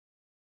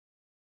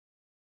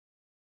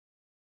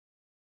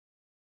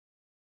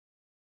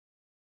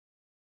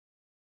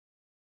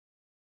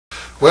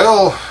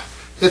Well,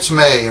 it's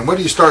May, and what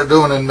do you start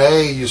doing in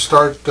May? You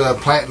start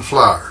planting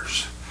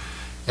flowers.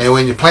 And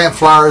when you plant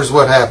flowers,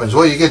 what happens?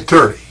 Well, you get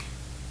dirty.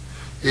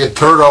 You get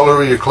dirt all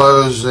over your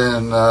clothes,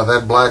 and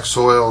that black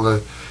soil,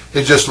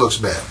 it just looks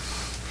bad.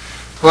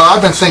 Well,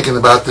 I've been thinking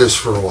about this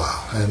for a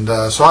while,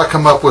 and so I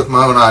come up with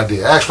my own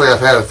idea. Actually, I've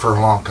had it for a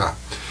long time.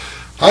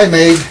 I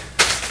made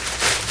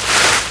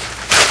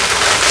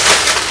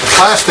a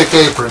plastic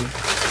apron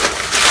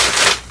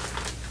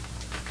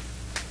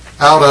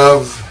out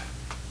of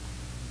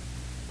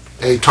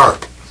a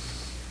tarp.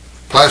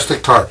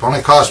 Plastic tarp.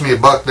 Only cost me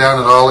 $1 down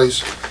at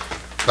Ollie's.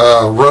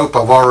 Rope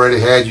I've already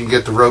had. You can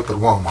get the rope at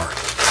Walmart.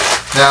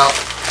 Now,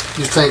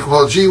 you think,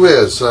 well, gee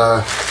whiz,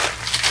 I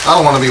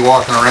don't want to be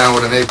walking around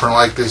with an apron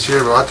like this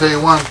here, but I'll tell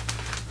you one,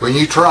 when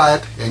you try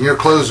it and your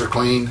clothes are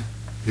clean,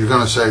 you're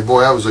going to say,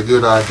 boy, that was a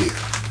good idea.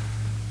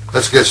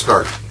 Let's get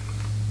started.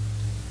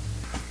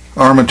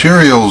 Our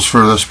materials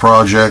for this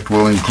project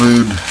will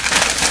include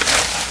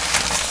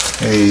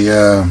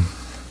a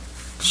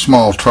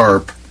small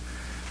tarp,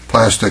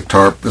 plastic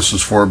tarp. This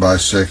is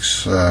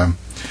 4x6.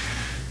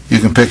 You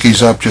can pick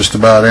these up just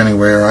about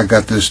anywhere. I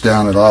got this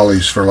down at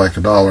Ollie's for like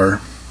 $1.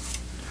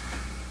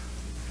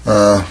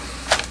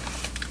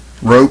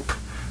 Rope,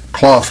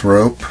 cloth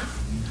rope,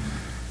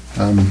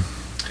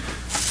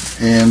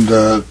 and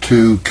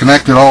to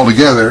connect it all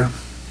together,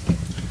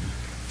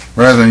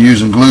 rather than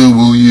using glue,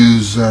 we'll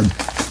use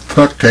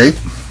duct tape.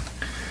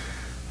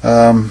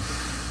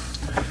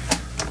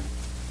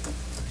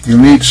 You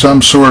need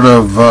some sort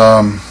of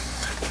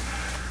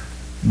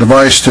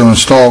device to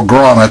install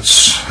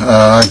grommets.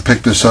 I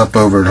picked this up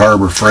over at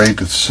Harbor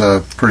Freight. It's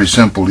pretty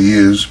simple to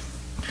use.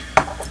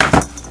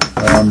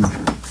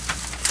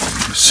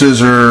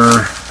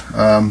 Scissor,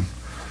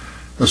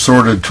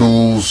 assorted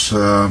tools,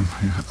 a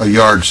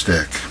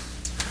yardstick,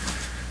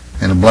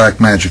 and a black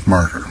magic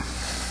marker.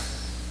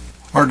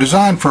 Our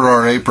design for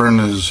our apron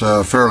is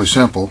fairly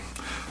simple.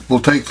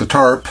 We'll take the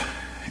tarp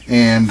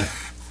and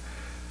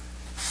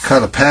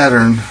cut a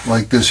pattern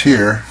like this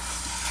here.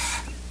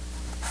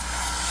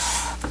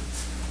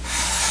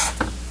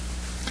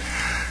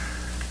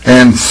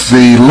 And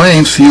the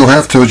length, you'll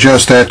have to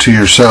adjust that to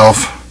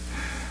yourself.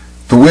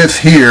 The width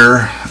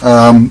here,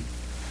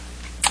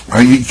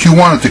 you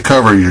want it to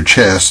cover your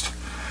chest.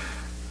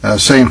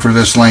 Same for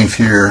this length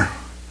here.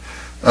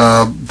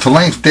 The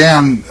length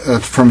down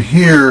from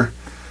here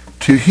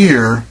to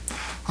here,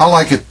 I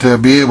like it to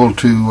be able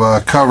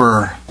to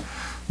cover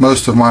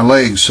most of my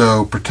legs.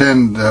 So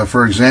pretend,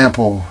 for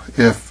example,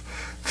 if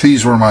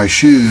these were my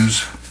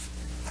shoes,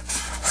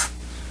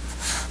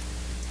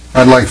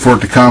 I'd like for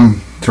it to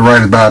come to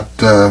right about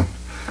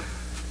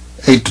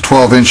 8 to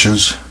 12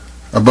 inches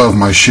above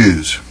my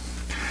shoes.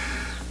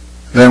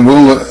 Then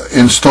we'll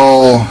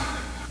install a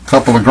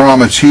couple of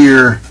grommets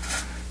here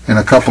and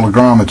a couple of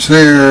grommets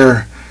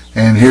there,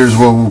 and here's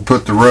where we'll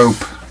put the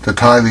rope to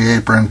tie the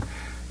apron,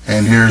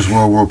 and here's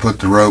where we'll put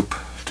the rope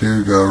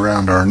to go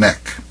around our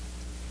neck.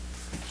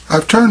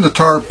 I've turned the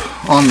tarp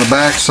on the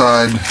back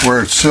side where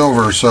it's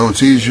silver, so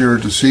it's easier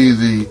to see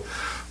the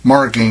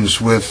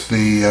markings with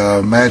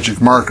the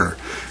magic marker.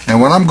 And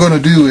what I'm going to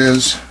do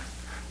is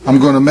I'm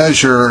going to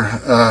measure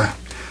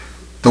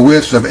the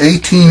width of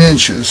 18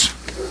 inches.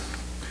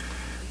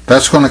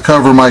 That's going to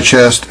cover my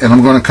chest, and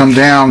I'm going to come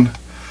down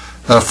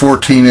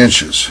 14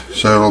 inches.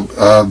 So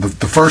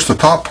the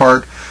top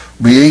part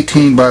will be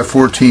 18 by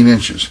 14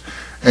 inches.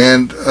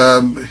 And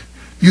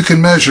you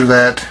can measure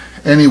that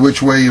any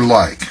which way you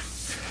like.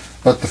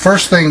 But the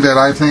first thing that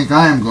I think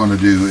I am going to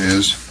do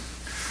is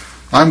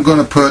I'm going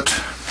to put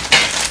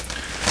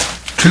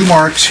 2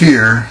 marks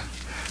here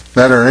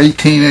that are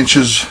 18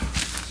 inches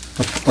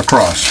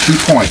across, 2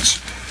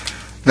 points.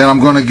 Then I'm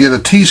going to get a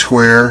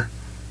T-square,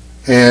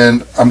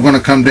 and I'm going to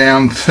come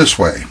down this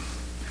way.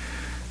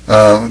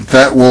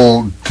 That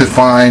will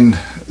define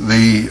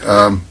the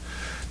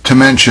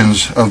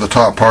dimensions of the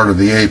top part of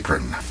the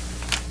apron.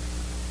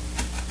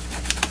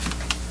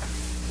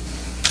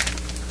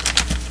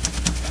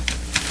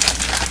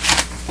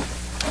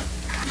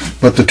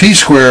 But the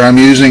T-square I'm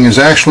using is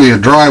actually a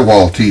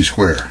drywall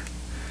T-square.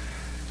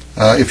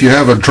 If you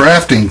have a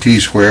drafting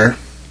T-square,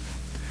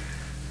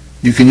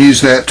 you can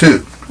use that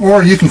too,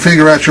 or you can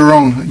figure out your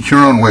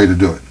own way to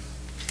do it.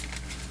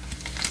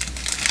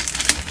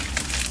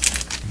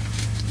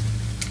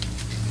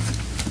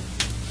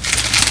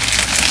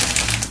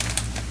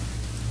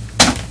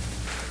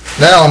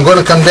 Now I'm going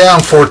to come down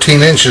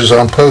 14 inches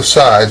on both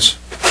sides,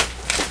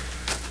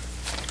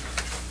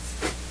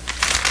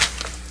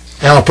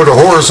 and I'll put a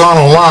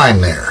horizontal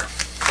line there.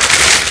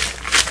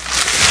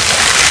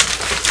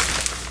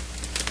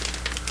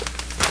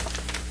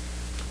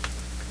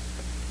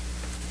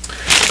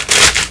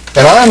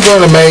 And I'm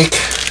going to make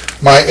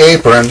my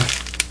apron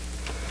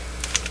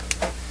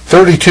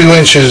 32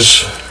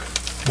 inches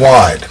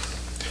wide.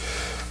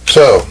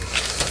 So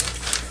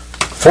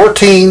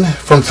 14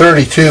 from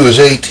 32 is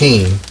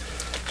 18.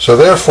 So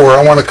therefore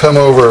I want to come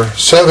over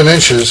 7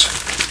 inches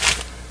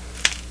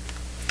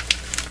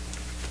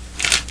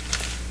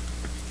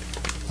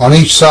on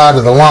each side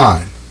of the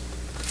line.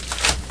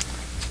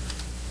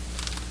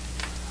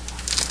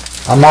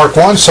 I mark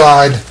one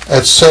side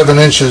at 7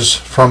 inches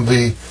from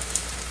the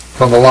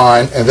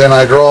line, and then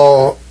I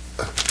draw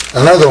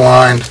another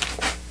line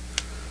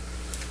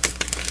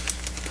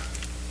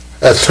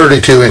at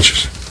 32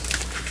 inches.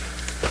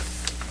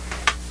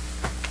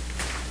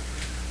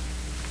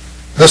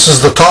 This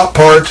is the top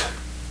part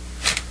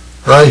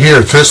right here.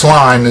 This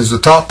line is the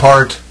top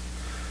part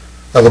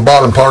of the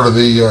bottom part of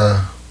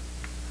the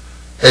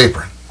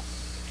apron.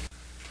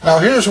 Now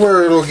here's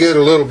where it'll get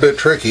a little bit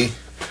tricky,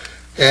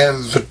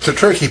 and the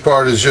tricky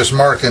part is just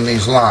marking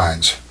these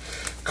lines,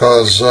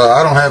 because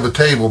I don't have a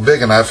table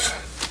big enough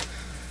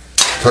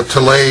to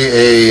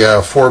lay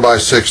a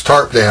 4x6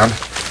 tarp down.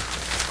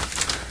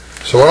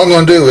 So what I'm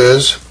going to do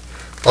is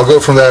I'll go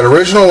from that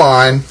original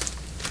line,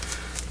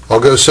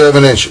 I'll go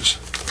 7 inches,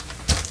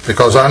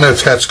 because I know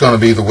that's going to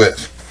be the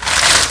width.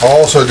 I'll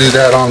also do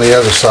that on the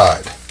other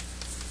side.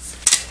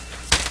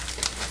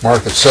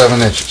 Mark at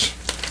 7 inches.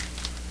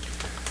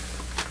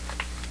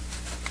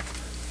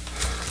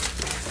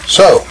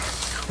 So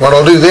what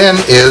I'll do then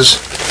is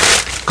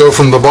go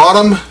from the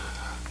bottom,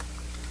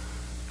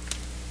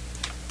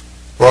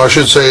 or I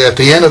should say at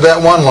the end of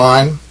that one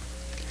line.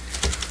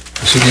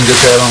 See if you can get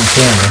that on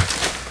camera.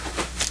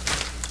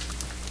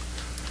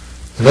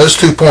 And those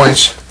 2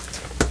 points,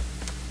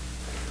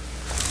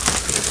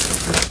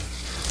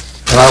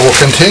 and I will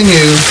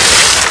continue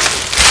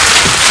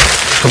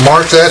to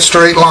mark that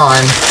straight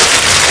line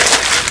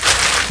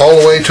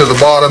all the way to the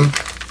bottom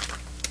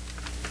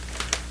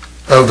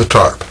of the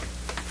tarp.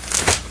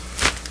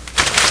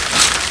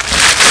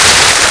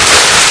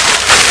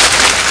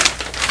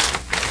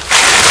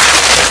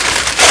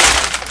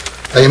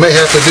 Now you may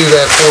have to do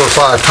that 4 or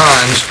 5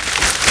 times.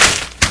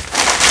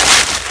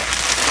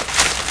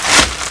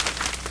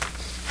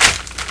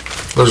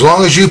 But as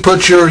long as you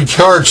put your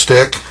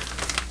yardstick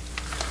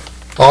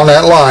on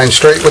that line,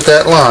 straight with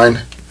that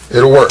line,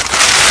 it'll work.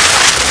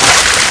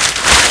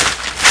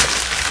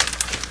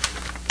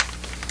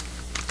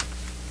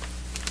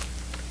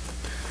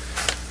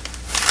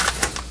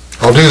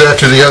 I'll do that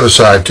to the other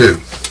side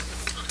too.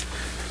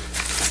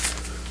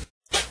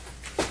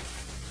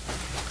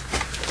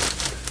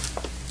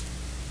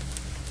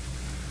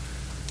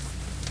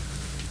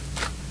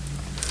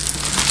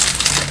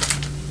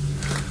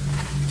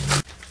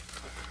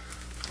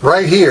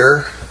 Right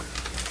here,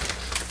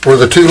 where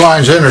the 2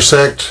 lines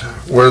intersect,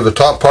 where the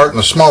top part and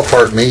the small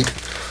part meet,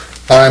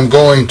 I'm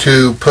going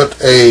to put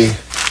the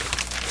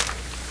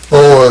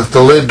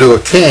lid to a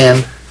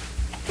can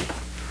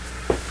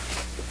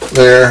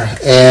there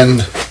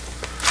and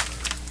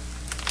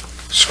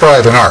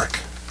scribe an arc.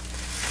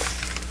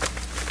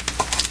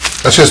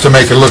 That's just to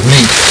make it look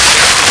neat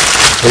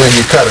when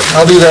you cut it.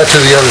 I'll do that to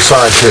the other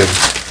side too.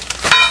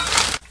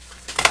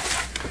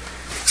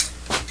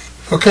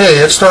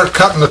 Okay, let's start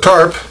cutting the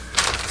tarp,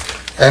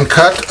 and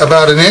cut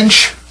about 1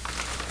 inch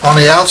on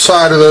the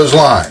outside of those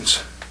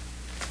lines.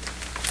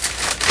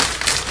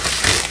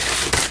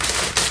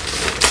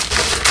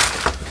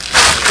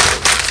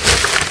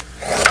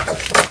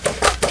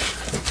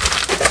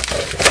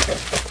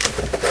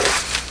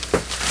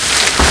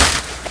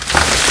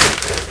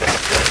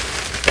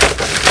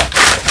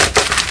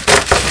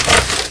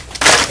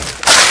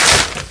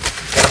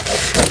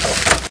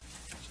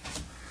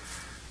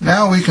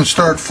 Now we can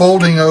start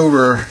folding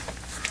over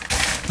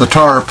the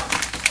tarp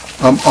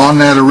on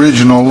that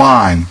original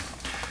line,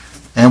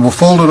 and we'll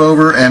fold it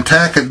over and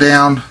tack it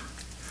down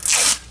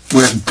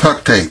with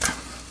tuck tape.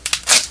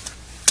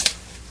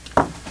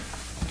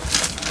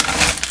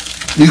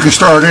 You can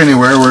start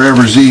anywhere,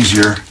 wherever's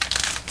easier.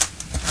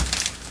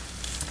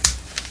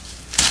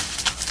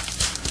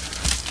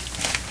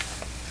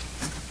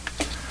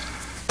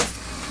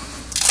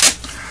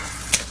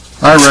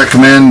 I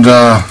recommend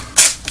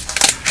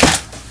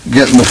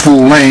getting the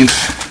full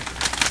length.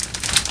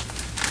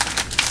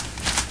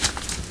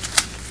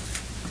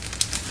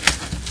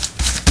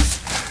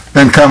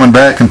 Then coming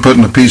back and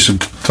putting a piece of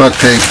tuck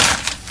tape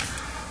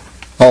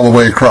all the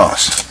way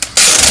across.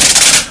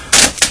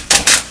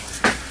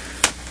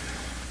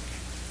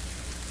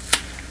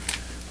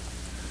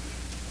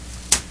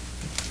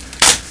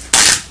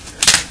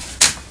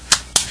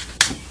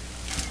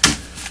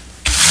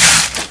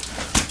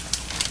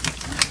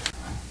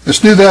 Let's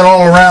do that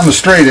all around the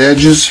straight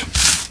edges.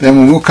 Then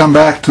when we'll come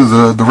back to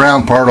the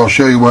round part, I'll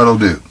show you what I'll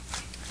do.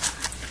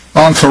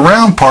 On to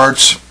round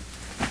parts,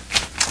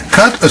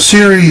 cut a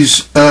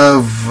series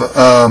of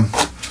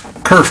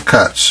kerf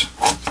cuts.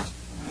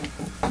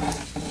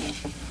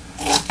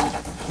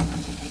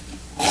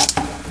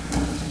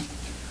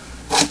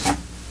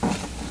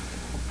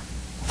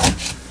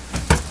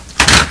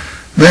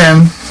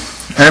 Then,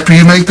 after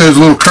you make those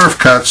little kerf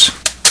cuts,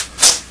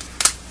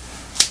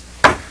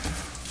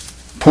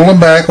 pull them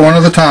back one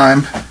at a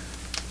time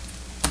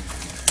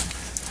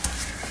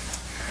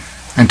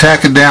and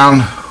tack it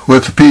down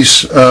with a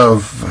piece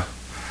of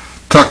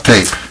tuck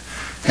tape.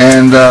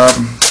 And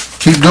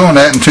keep doing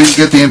that until you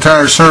get the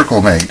entire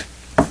circle made.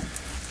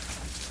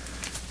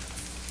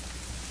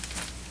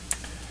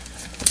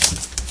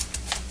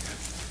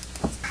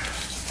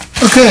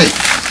 Okay,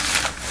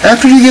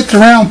 after you get the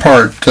round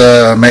part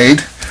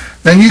made,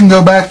 Then you can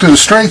go back to the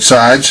straight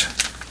sides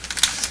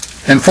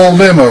and fold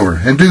them over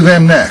and do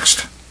them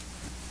next.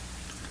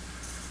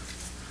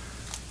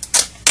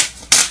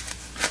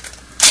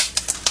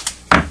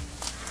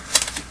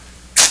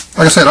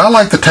 Like I said, I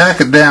like to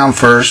tack it down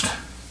first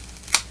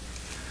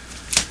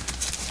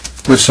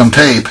with some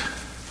tape.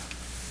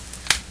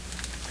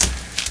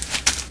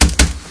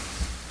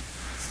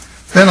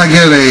 Then I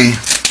get a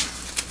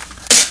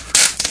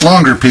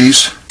longer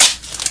piece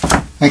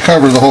and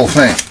cover the whole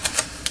thing.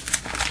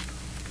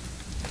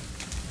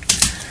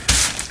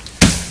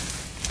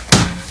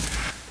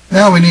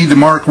 Now we need to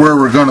mark where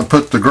we're going to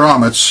put the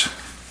grommets,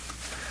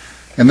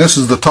 and this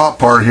is the top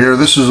part here.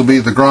 This will be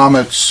the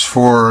grommets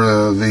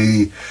for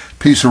the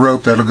piece of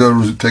rope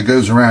that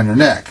goes around your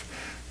neck,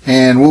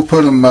 and we'll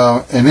put them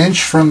an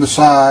inch from the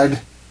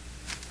side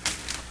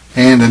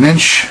and an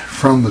inch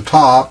from the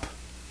top.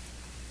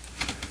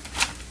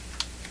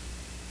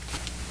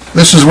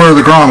 This is where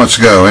the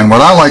grommets go, and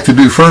what I like to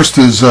do first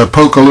is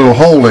poke a little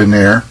hole in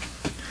there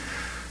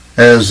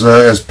as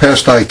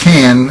best I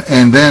can,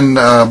 and then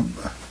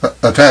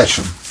attach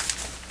them.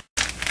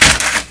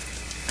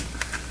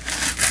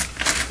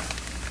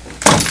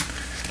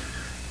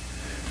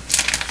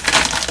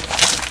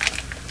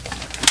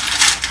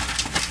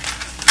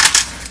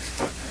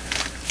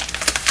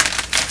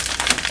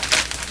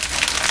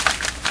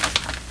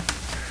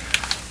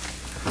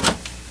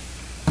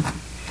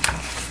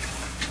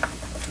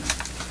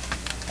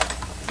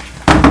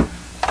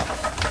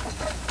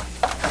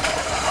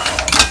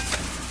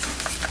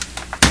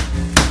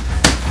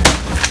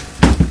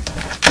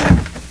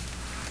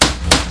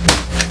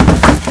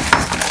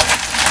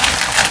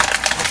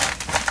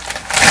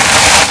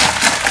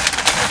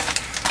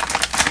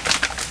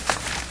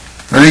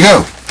 There you go.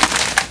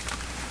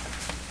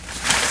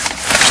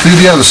 Let's do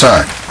the other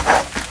side.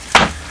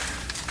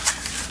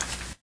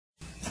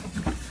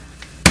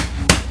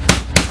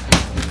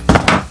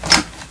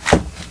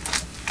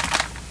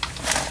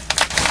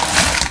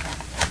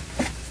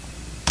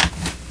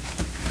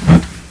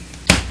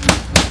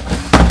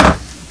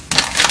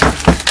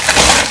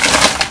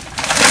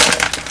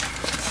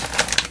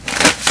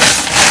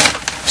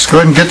 Let's go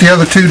ahead and get the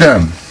other two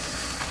done.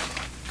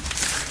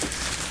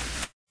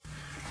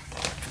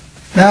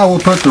 Now we'll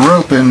put the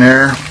rope in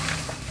there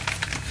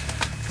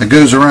that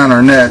goes around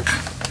our neck,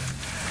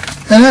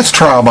 and that's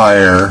trial by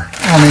error.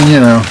 I mean, you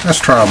know, that's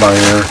trial by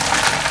error.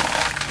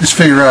 Just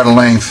figure out a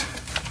length,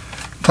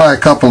 tie a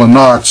couple of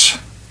knots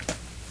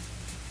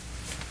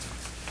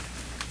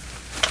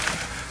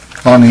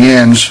on the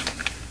ends,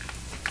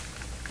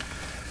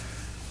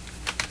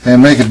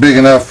 and make it big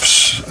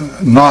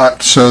enough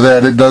knot so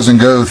that it doesn't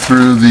go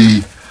through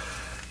the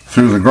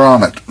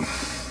grommet.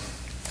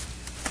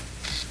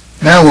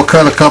 Now we'll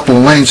cut a couple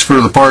of lengths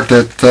for the part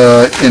that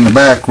in the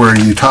back where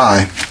you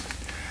tie,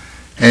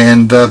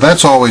 and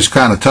that's always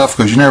kind of tough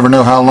because you never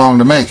know how long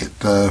to make it.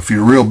 If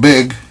you're real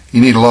big,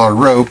 you need a lot of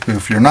rope.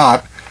 If you're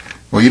not,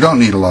 well, you don't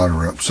need a lot of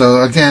rope.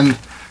 So again,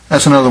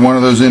 that's another one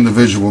of those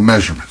individual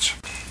measurements.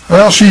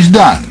 Well, she's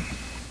done.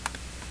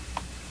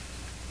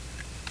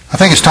 I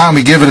think it's time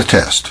we give it a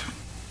test.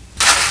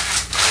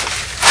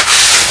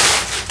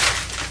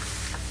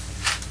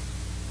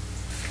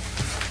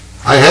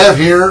 I have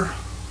here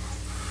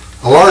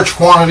a large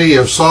quantity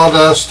of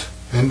sawdust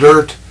and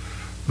dirt,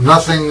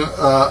 nothing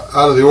out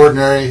of the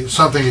ordinary,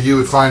 something that you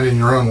would find in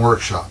your own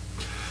workshop.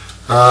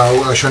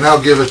 I shall now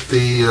give it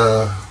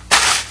the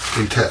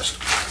test.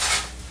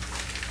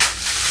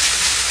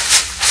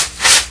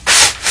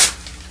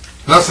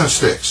 Nothing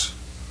sticks.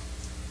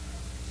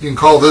 You can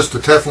call this the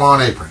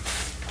Teflon apron.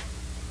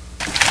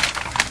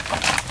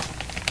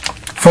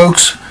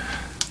 Folks,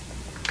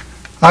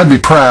 I'd be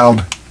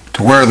proud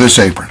to wear this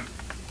apron.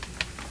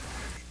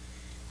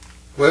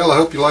 Well, I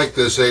hope you like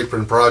this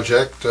apron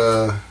project.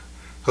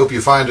 Hope you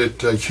find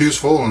it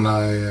useful, and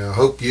I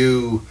hope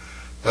you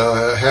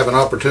have an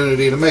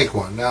opportunity to make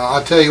one. Now,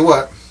 I'll tell you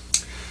what,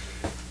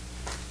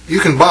 you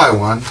can buy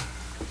one,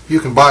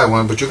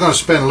 but you're going to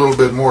spend a little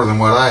bit more than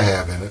what I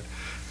have in it.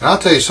 And I'll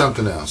tell you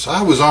something else.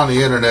 I was on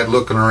the internet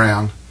looking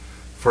around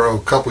for a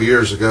couple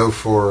years ago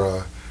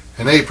for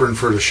an apron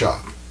for the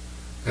shop.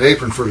 An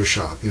apron for the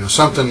shop. You know,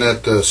 something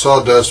that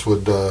Sawdust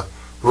would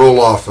roll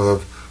off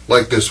of,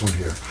 like this one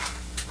here.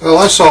 Well,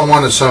 I saw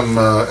one at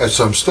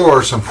some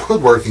store, some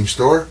woodworking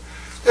store.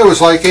 It was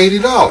like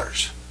 $80.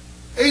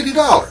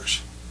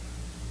 $80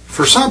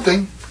 for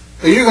something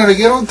that you're going to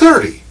get on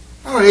 30.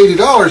 Oh,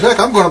 $80. Heck,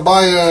 I'm going to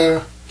buy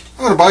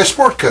a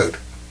sport coat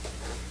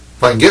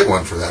if I can get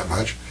one for that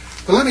much.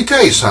 But let me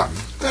tell you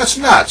something. That's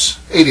nuts.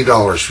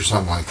 $80 for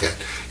something like that.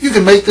 You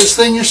can make this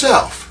thing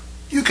yourself.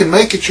 You can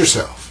make it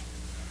yourself,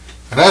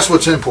 and that's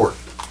what's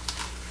important.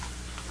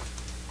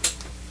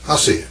 I'll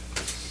see you.